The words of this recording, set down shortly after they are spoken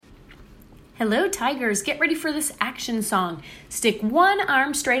Hello, tigers. Get ready for this action song. Stick one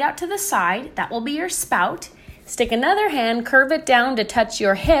arm straight out to the side. That will be your spout. Stick another hand, curve it down to touch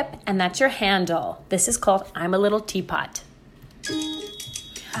your hip, and that's your handle. This is called I'm a Little Teapot.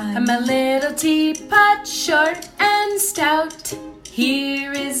 I'm a little teapot, short and stout.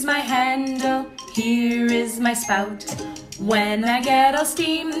 Here is my handle, here is my spout. When I get all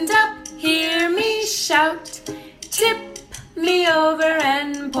steamed up, hear me shout. Tip me over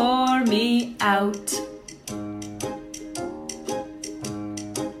and pour me out.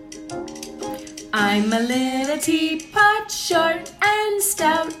 I'm a little teapot, short and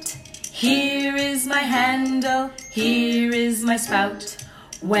stout. Here is my handle, here is my spout.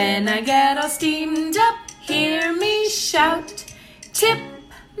 When I get all steamed up, hear me shout. Tip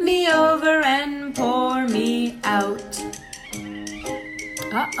me over and pour me out.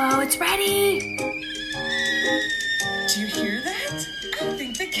 Uh-oh, it's ready! Do you hear that? I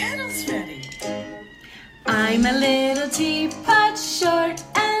think the kettle's ready. I'm a little teapot, short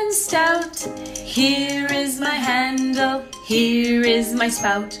and stout. Here is my handle, here is my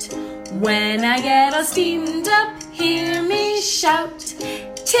spout. When I get all steamed up, hear me shout.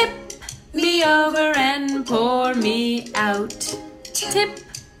 Tip me over and pour me out. Tip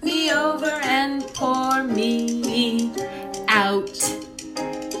me over and pour me out.